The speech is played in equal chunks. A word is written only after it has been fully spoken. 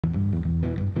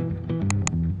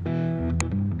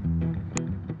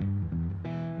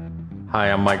Hi,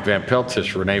 I'm Mike Van Pelt. This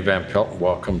is Renee Van Pelt.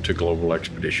 Welcome to Global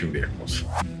Expedition Vehicles.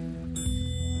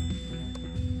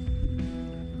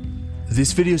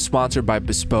 This video is sponsored by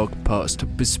Bespoke Post.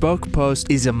 Bespoke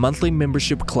Post is a monthly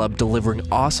membership club delivering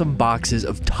awesome boxes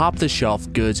of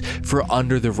top-of-the-shelf goods for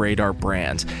under-the-radar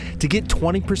brands. To get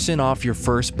 20% off your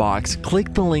first box,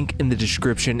 click the link in the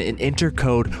description and enter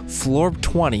code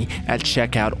FLORB20 at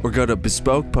checkout, or go to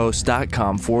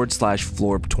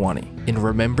bespokepost.com/FLORB20. And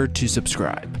remember to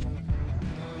subscribe.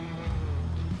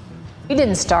 We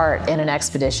didn't start in an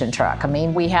expedition truck. I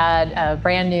mean, we had a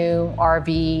brand new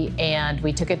RV and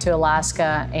we took it to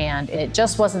Alaska, and it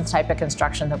just wasn't the type of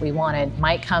construction that we wanted.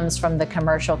 Mike comes from the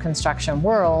commercial construction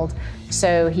world,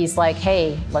 so he's like,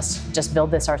 hey, let's just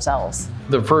build this ourselves.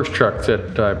 The first truck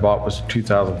that I bought was a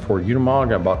 2004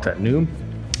 Unimog. I bought that new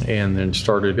and then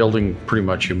started building pretty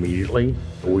much immediately.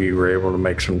 We were able to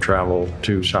make some travel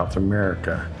to South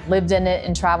America. Lived in it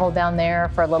and traveled down there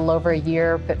for a little over a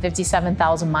year, put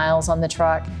 57,000 miles on the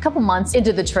truck. A couple months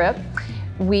into the trip,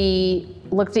 we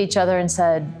looked at each other and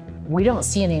said, we don't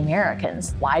see any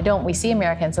Americans. Why don't we see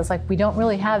Americans? It's like, we don't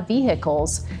really have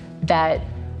vehicles that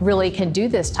really can do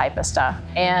this type of stuff.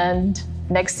 And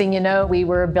next thing you know, we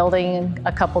were building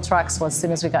a couple trucks as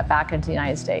soon as we got back into the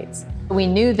United States. We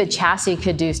knew the chassis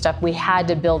could do stuff. We had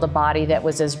to build a body that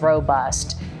was as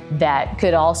robust, that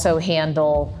could also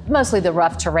handle mostly the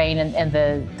rough terrain and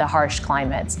the harsh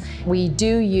climates. We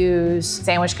do use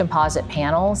sandwich composite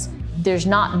panels. There's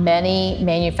not many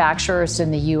manufacturers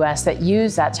in the US that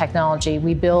use that technology.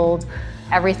 We build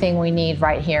everything we need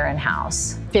right here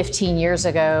in-house. 15 years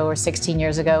ago or 16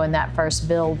 years ago in that first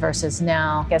build versus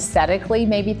now, aesthetically,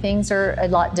 maybe things are a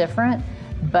lot different,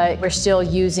 but we're still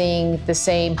using the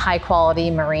same high quality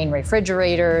marine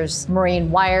refrigerators, marine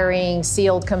wiring,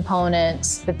 sealed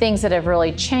components. The things that have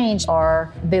really changed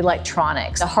are the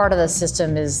electronics. The heart of the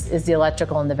system is the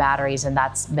electrical and the batteries, and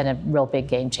that's been a real big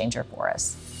game changer for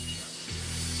us.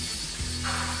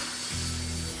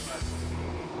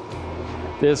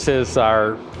 This is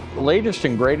our latest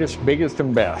and greatest, biggest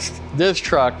and best. This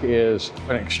truck is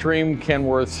an Extreme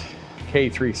Kenworth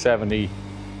K370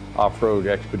 off-road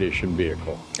expedition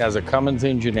vehicle. Has a Cummins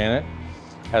engine in it,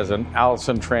 has an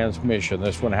Allison transmission.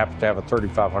 This one happens to have a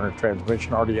 3500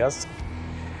 transmission RDS.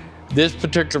 This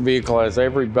particular vehicle has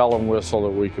every bell and whistle that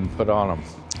we can put on them,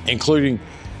 including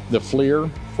the FLIR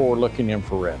forward-looking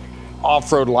infrared.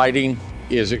 Off-road lighting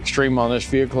is extreme on this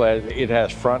vehicle. It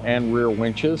has front and rear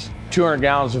winches, 200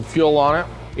 gallons of fuel on it.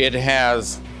 It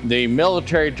has the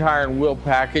military tire and wheel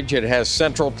package. It has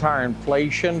central tire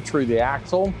inflation through the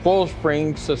axle, coil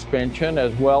spring suspension,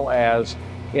 as well as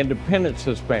independent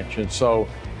suspension. So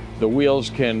the wheels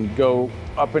can go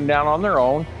up and down on their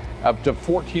own, up to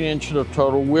 14 inches of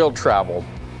total wheel travel.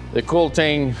 The cool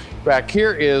thing back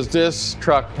here is this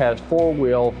truck has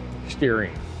four-wheel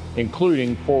steering,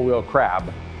 including four-wheel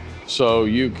crab. So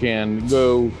you can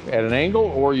go at an angle,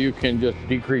 or you can just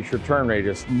decrease your turn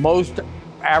radius. Most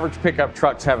average pickup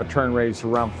trucks have a turn radius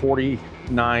around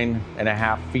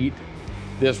 49.5 feet.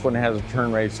 This one has a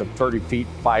turn radius of 30 feet,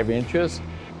 5 inches,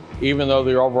 even though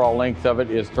the overall length of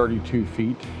it is 32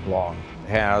 feet long.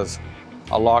 It has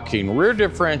a locking rear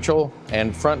differential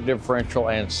and front differential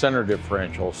and center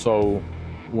differential. So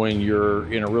when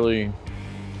you're in a really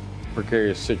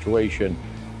precarious situation,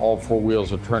 all four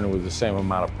wheels are turning with the same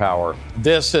amount of power.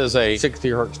 This is a 60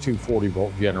 hertz 240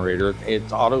 volt generator.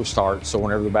 It's auto start, so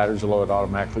whenever the batteries are low, it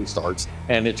automatically starts.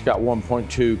 And it's got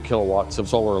 1.2 kilowatts of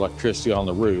solar electricity on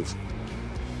the roof.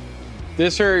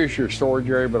 This area is your storage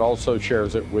area, but also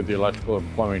shares it with the electrical and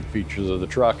plumbing features of the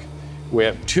truck. We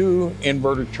have two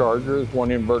inverter chargers. One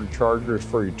inverter charger is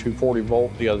for your 240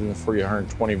 volt, the other is for your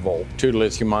 120 volt. Two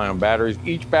lithium ion batteries.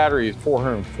 Each battery is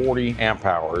 440 amp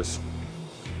hours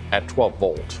at 12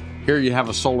 volt. Here you have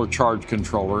a solar charge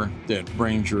controller that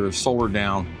brings your solar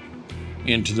down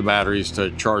into the batteries to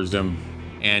charge them,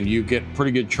 and you get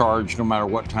pretty good charge no matter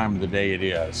what time of the day it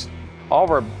is.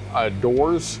 All of our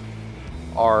doors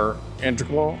are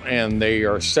integral, and they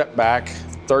are set back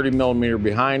 30 millimeter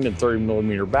behind and 30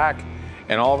 millimeter back,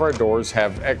 and all of our doors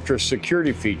have extra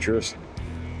security features.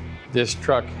 This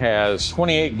truck has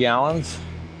 28 gallons,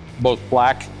 both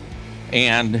black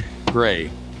and gray.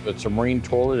 It's a marine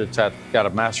toilet. It's got a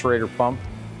macerator pump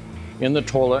in the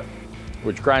toilet,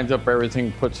 which grinds up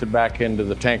everything, puts it back into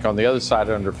the tank on the other side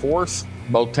under force.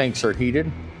 Both tanks are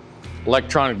heated.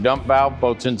 Electronic dump valve,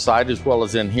 both inside as well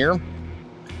as in here.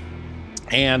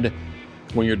 And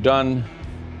when you're done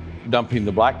dumping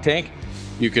the black tank,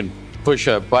 you can push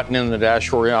a button in the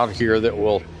dashboard out here that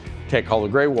will take all the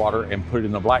gray water and put it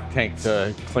in the black tank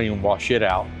to clean and wash it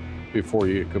out before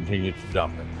you continue to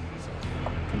dump it.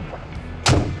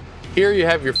 Here you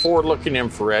have your forward-looking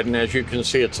infrared, and as you can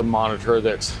see, it's a monitor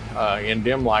that's in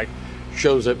dim light,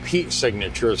 shows up heat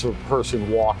signatures of a person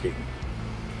walking.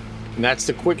 And that's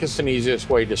the quickest and easiest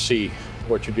way to see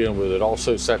what you're dealing with. It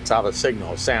also sets out a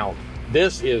signal, a sound.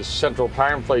 This is central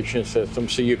tire inflation system,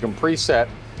 so you can preset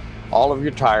all of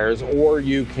your tires, or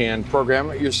you can program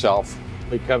it yourself.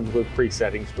 It comes with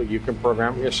presettings, but you can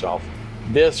program it yourself.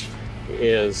 This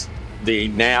is the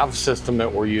nav system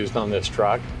that we're using on this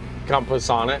truck. Compass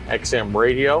on it, XM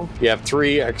radio. You have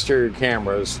 3 exterior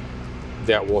cameras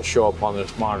that will show up on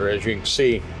this monitor. As you can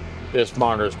see, this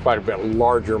monitor is quite a bit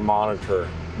larger monitor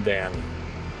than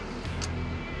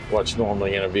what's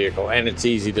normally in a vehicle, and it's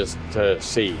easy to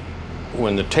see.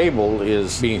 When the table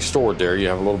is being stored there, you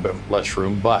have a little bit less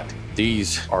room, but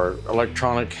these are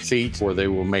electronic seats where they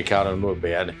will make out into a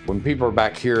bed. When people are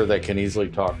back here, they can easily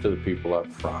talk to the people up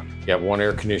front. You have one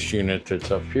air conditioning unit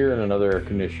that's up here and another air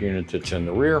conditioning unit that's in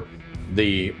the rear.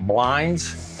 The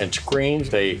blinds and screens,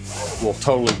 they will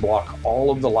totally block all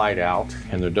of the light out,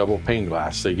 and they're double pane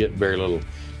glass. They get very little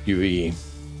UV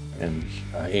and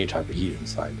any type of heat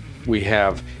inside. We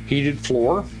have heated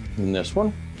floor in this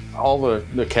one. All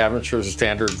the cabinets are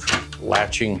standard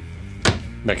latching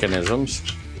mechanisms.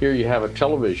 Here you have a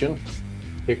television.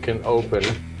 It can open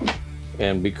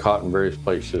and be caught in various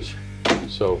places,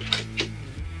 so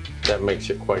that makes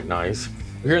it quite nice.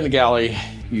 Here in the galley,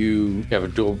 you have a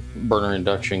dual burner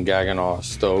induction Gaggenau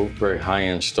stove, very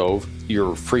high-end stove.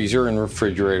 Your freezer and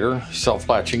refrigerator,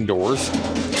 self-latching doors,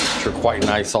 which are quite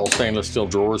nice, all stainless steel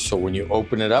drawers, so when you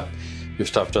open it up, your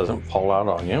stuff doesn't fall out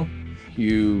on you.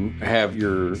 You have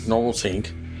your normal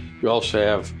sink. You also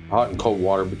have hot and cold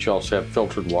water, but you also have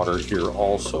filtered water here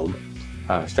also.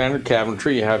 Standard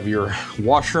cabinetry, you have your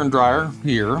washer and dryer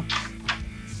here.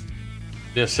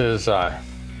 This is a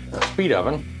speed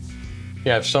oven.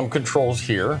 You have some controls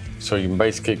here, so you can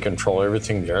basically control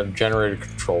everything there. The generator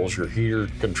controls, your heater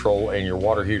control, and your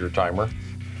water heater timer.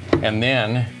 And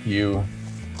then you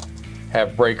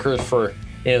have breakers for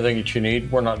anything that you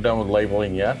need. We're not done with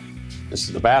labeling yet. This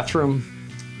is the bathroom.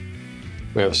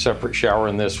 We have a separate shower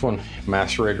in this one,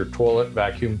 macerator toilet,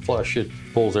 vacuum flush it,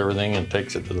 pulls everything and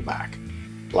takes it to the back.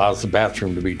 Allows the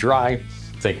bathroom to be dry.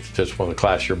 I think that's one of the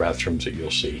classier bathrooms that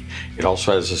you'll see. It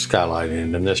also has a skylight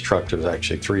in it. In this truck, there's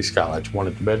actually 3 skylights, one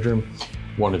at the bedroom,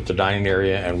 one at the dining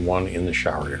area, and one in the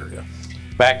shower area.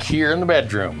 Back here in the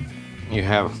bedroom, you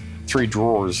have 3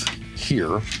 drawers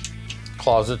here,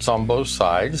 closets on both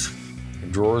sides,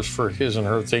 drawers for his and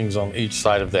her things on each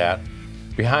side of that.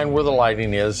 Behind where the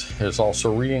lighting is, there's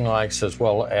also reading lights as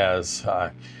well as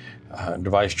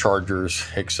device chargers,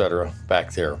 etc.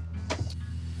 back there.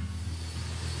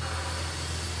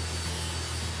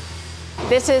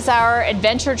 This is our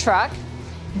adventure truck.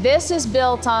 This is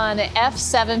built on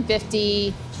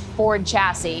F750 Ford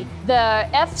chassis. The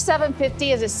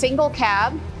F750 is a single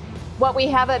cab. What we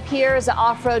have up here is an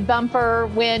off-road bumper,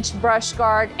 winch, brush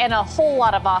guard, and a whole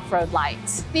lot of off-road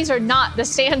lights. These are not the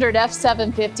standard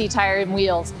F750 tire and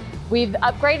wheels. We've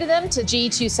upgraded them to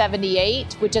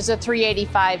G278, which is a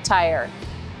 385 tire.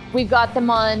 We've got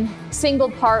them on single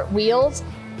part wheels,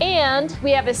 and we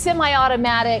have a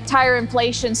semi-automatic tire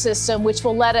inflation system, which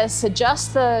will let us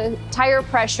adjust the tire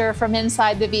pressure from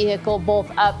inside the vehicle,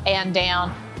 both up and down,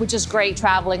 which is great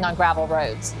traveling on gravel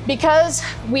roads. Because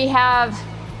we have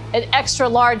an extra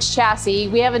large chassis,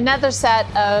 we have another set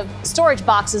of storage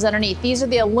boxes underneath. These are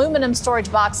the aluminum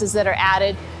storage boxes that are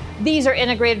added. These are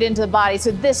integrated into the body,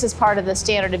 so this is part of the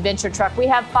standard adventure truck. We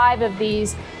have 5 of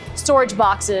these storage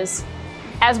boxes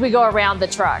as we go around the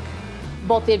truck.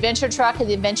 Both the adventure truck and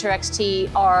the Adventure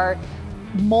XT are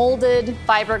molded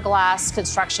fiberglass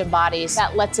construction bodies.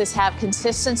 That lets us have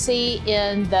consistency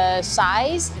in the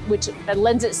size, which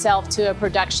lends itself to a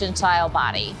production style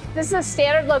body. This is a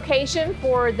standard location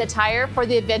for the tire for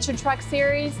the adventure truck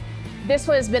series. This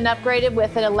one has been upgraded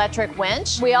with an electric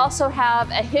winch. We also have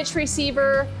a hitch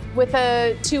receiver with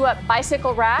a 2-up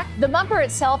bicycle rack. The bumper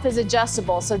itself is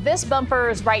adjustable, so this bumper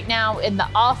is right now in the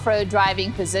off-road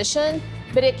driving position,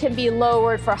 but it can be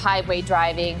lowered for highway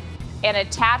driving. And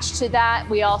attached to that,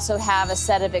 we also have a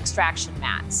set of extraction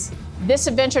mats. This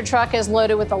adventure truck is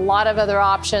loaded with a lot of other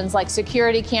options like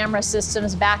security camera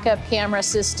systems, backup camera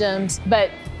systems,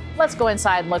 but let's go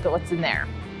inside and look at what's in there.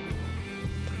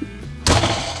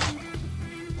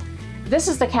 This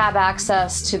is the cab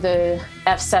access to the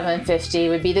F750. It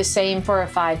would be the same for a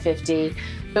 550,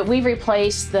 but we've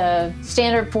replaced the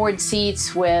standard Ford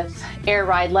seats with air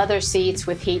ride leather seats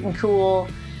with heat and cool.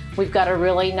 We've got a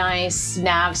really nice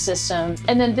nav system.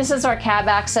 And then this is our cab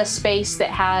access space that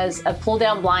has a pull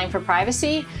down blind for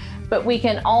privacy, but we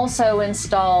can also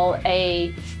install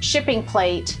a shipping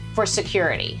plate for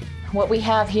security. What we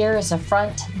have here is a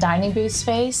front dining booth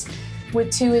space with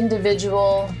 2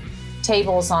 individual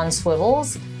tables on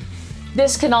swivels.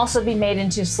 This can also be made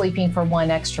into sleeping for 1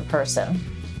 extra person.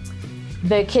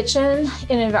 The kitchen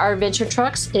in our adventure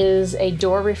trucks is a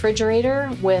door refrigerator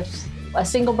with a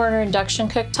single burner induction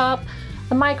cooktop,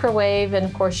 a microwave, and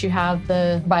of course you have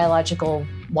the biological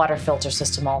water filter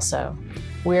system also.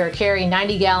 We are carrying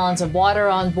 90 gallons of water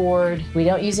on board. We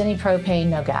don't use any propane,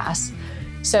 no gas.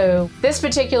 So this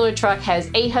particular truck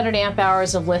has 800 amp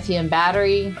hours of lithium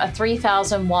battery, a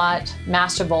 3,000 watt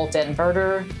master volt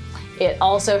inverter. It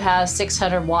also has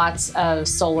 600 watts of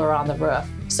solar on the roof.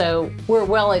 So we're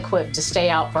well equipped to stay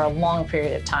out for a long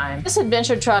period of time. This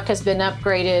adventure truck has been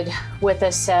upgraded with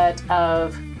a set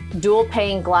of dual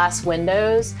pane glass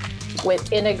windows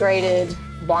with integrated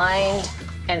blind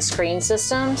and screen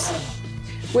systems,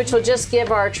 which will just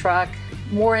give our truck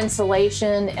more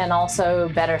insulation and also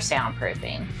better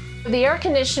soundproofing. The air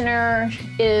conditioner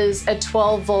is a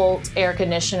 12-volt air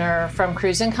conditioner from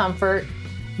Cruise & Comfort,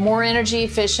 more energy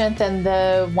efficient than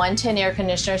the 110 air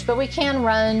conditioners, but we can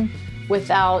run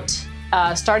without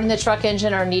starting the truck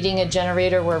engine or needing a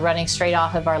generator. We're running straight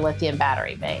off of our lithium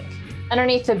battery bank.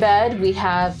 Underneath the bed, we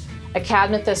have a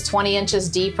cabinet that's 20 inches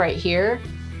deep right here.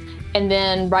 And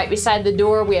then right beside the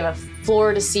door, we have a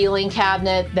floor to ceiling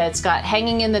cabinet that's got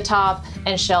hanging in the top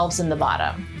and shelves in the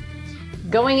bottom.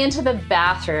 Going into the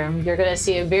bathroom, you're gonna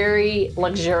see a very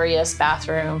luxurious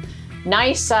bathroom.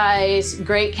 Nice size,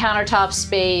 great countertop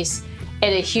space,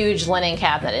 and a huge linen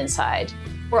cabinet inside.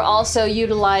 We're also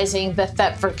utilizing the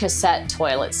Thetford cassette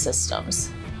toilet systems.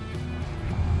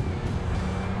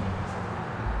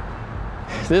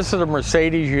 This is a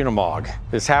Mercedes Unimog.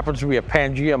 This happens to be a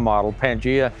Pangea model.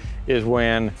 Pangea is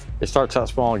when it starts out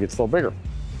small and gets a little bigger.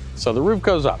 So the roof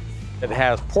goes up. It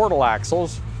has portal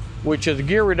axles, which is a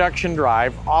gear reduction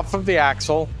drive off of the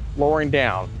axle, lowering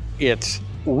down. It's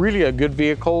really a good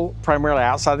vehicle, primarily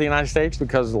outside the United States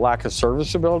because of the lack of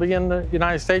serviceability in the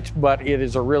United States, but it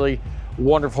is a really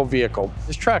wonderful vehicle.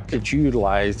 This truck is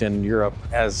utilized in Europe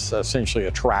as essentially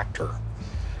a tractor.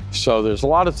 So there's a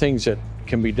lot of things that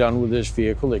can be done with this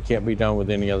vehicle that can't be done with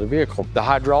any other vehicle. The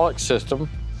hydraulic system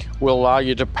will allow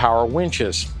you to power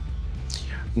winches.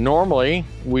 Normally,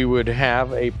 we would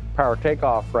have a power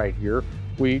takeoff right here.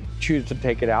 We choose to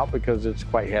take it out because it's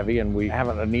quite heavy and we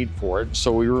haven't a need for it,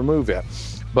 so we remove it.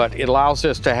 But it allows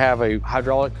us to have a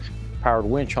hydraulic powered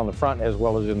winch on the front as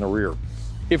well as in the rear.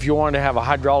 If you want to have a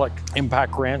hydraulic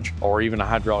impact wrench or even a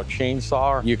hydraulic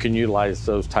chainsaw, you can utilize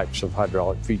those types of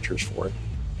hydraulic features for it.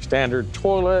 Standard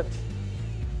toilet,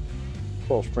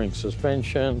 12-spring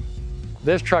suspension.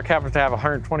 This truck happens to have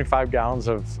 125 gallons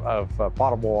of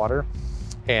potable water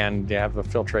and you have a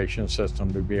filtration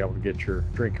system to be able to get your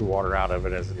drinking water out of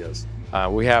it as it is.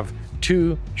 We have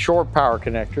 2 short power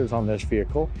connectors on this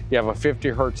vehicle. You have a 50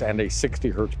 hertz and a 60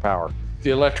 hertz power.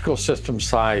 The electrical system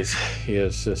size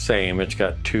is the same. It's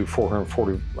got 2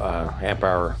 440 amp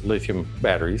hour lithium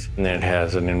batteries, and then it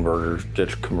has an inverter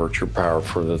that converts your power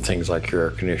for the things like your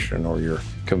air conditioning or your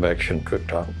convection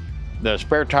cooktop. The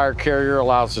spare tire carrier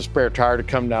allows the spare tire to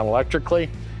come down electrically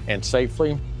and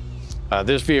safely.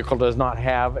 This vehicle does not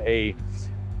have a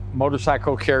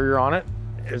motorcycle carrier on it.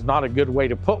 It's not a good way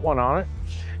to put one on it.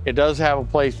 It does have a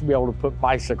place to be able to put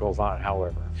bicycles on it,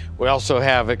 however. We also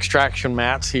have extraction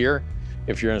mats here.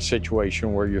 If you're in a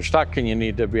situation where you're stuck and you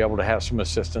need to be able to have some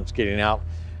assistance getting out,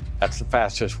 that's the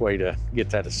fastest way to get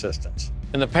that assistance.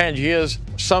 In the Pangeas,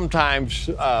 sometimes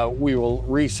we will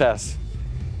recess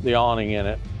the awning in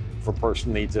it if a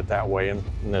person needs it that way, and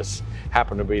this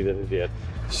happened to be that it did.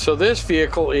 So this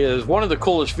vehicle is one of the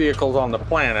coolest vehicles on the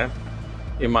planet,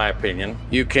 in my opinion.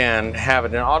 You can have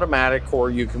it in automatic or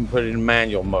you can put it in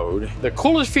manual mode. The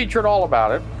coolest feature at all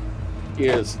about it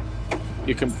is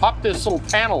you can pop this little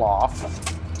panel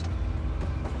off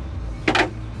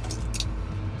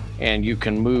and you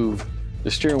can move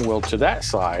the steering wheel to that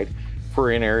side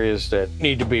for in areas that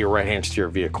need to be a right-hand steer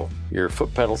vehicle. Your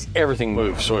foot pedals, everything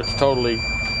moves, so it's totally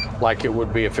like it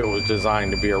would be if it was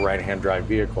designed to be a right-hand drive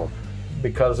vehicle.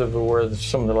 Because of where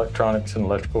some of the electronics and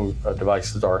electrical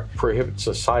devices are, prohibits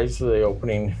the size of the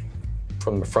opening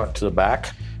from the front to the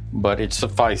back, but it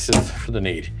suffices for the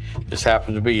need. This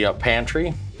happens to be a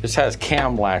pantry. This has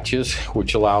cam latches,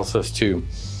 which allows us to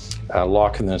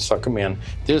lock and then suck them in.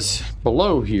 This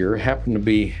below here happened to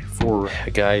be for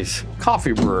a guy's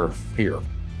coffee brewer here.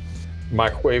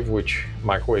 Microwave, which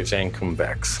microwaves and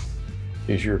convex.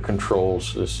 These are your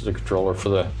controls. This is the controller for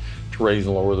to raise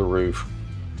and lower the roof.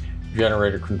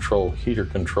 Generator control, heater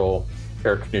control,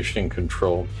 air conditioning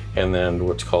control, and then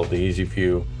what's called the Easy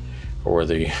View or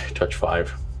the Touch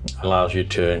 5 Allows you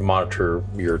to monitor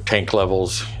your tank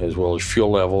levels as well as fuel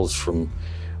levels from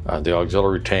the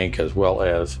auxiliary tank, as well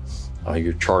as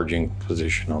your charging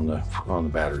position on the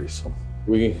batteries. So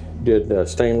we did a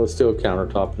stainless steel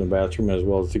countertop in the bathroom as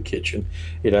well as the kitchen.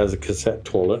 It has a cassette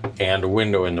toilet and a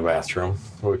window in the bathroom,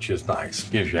 which is nice.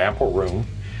 Gives you ample room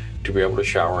to be able to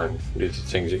shower and do the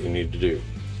things that you need to do.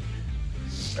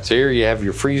 So here you have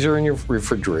your freezer and your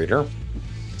refrigerator.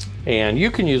 And you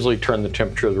can usually turn the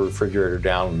temperature of the refrigerator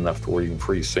down enough to where you can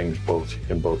freeze things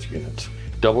in both units.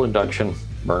 Double induction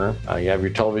burner. You have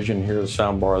your television here, the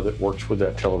sound bar that works with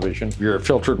that television. Your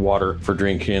filtered water for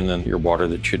drinking, and then your water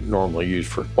that you'd normally use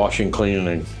for washing,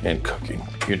 cleaning, and cooking.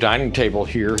 Your dining table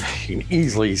here, you can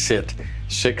easily sit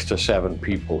 6 to 7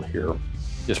 people here.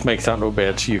 This makes out no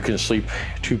bed, so you can sleep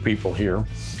 2 people here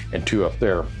and 2 up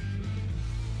there.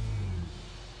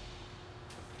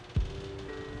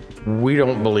 We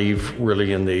don't believe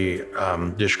really in the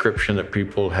description that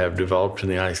people have developed in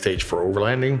the United States for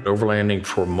overlanding. Overlanding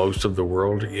for most of the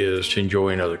world is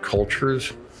enjoying other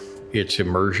cultures. It's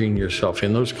immersing yourself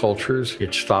in those cultures.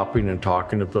 It's stopping and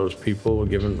talking to those people,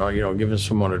 giving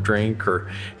someone a drink, or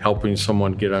helping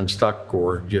someone get unstuck,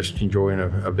 or just enjoying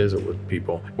a visit with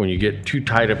people. When you get too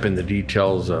tied up in the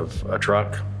details of a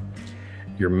truck,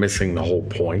 you're missing the whole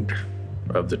point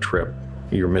of the trip.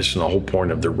 You're missing the whole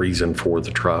point of the reason for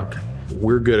the truck.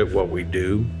 We're good at what we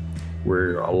do.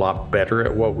 We're a lot better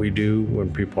at what we do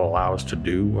when people allow us to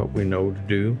do what we know to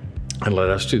do and let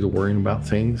us do the worrying about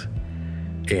things,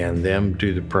 and them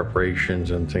do the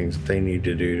preparations and things that they need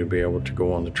to do to be able to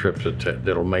go on the trips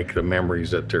that'll make the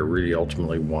memories that they're really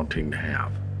ultimately wanting to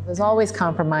have. There's always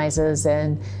compromises,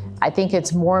 and I think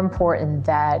it's more important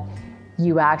that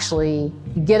you actually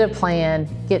get a plan,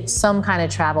 get some kind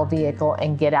of travel vehicle,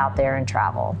 and get out there and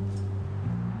travel.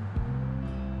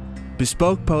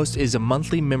 Bespoke Post is a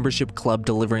monthly membership club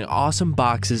delivering awesome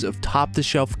boxes of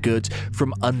top-the-shelf goods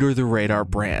from under-the-radar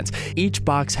brands. Each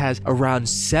box has around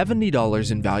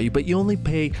 $70 in value, but you only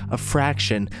pay a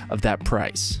fraction of that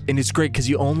price. And it's great because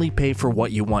you only pay for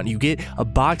what you want. You get a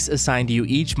box assigned to you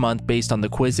each month based on the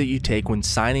quiz that you take when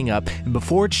signing up, and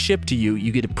before it's shipped to you,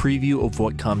 you get a preview of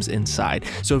what comes inside.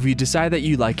 So if you decide that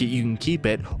you like it, you can keep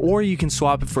it, or you can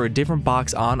swap it for a different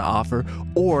box on offer,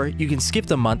 or you can skip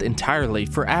the month entirely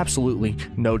for absolutely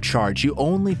no charge. You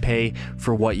only pay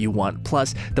for what you want.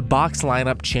 Plus, the box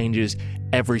lineup changes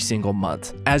every single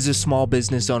month. As a small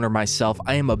business owner myself,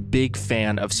 I am a big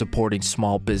fan of supporting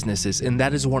small businesses, and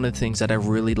that is one of the things that I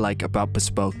really like about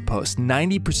Bespoke Post.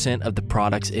 90% of the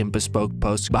products in Bespoke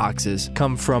Post boxes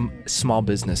come from small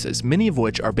businesses, many of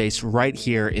which are based right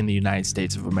here in the United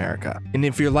States of America. And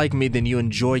if you're like me, then you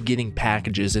enjoy getting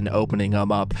packages and opening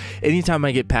them up. Anytime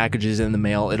I get packages in the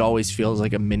mail, it always feels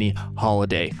like a mini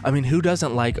holiday. I mean, who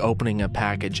doesn't like opening a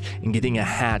package and getting a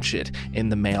hatchet in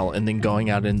the mail and then going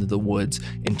out into the woods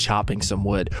and chopping some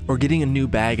wood, or getting a new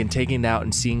bag and taking it out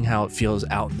and seeing how it feels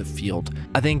out in the field?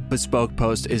 I think Bespoke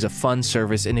Post is a fun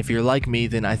service, and if you're like me,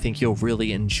 then I think you'll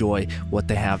really enjoy what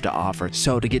they have to offer.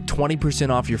 So to get 20%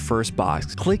 off your first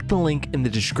box, click the link in the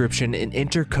description and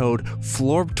enter code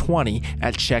FLORB20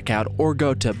 at checkout, or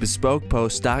go to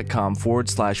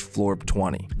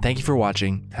bespokepost.com/FLORB20. Thank you for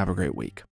watching. Have a great week.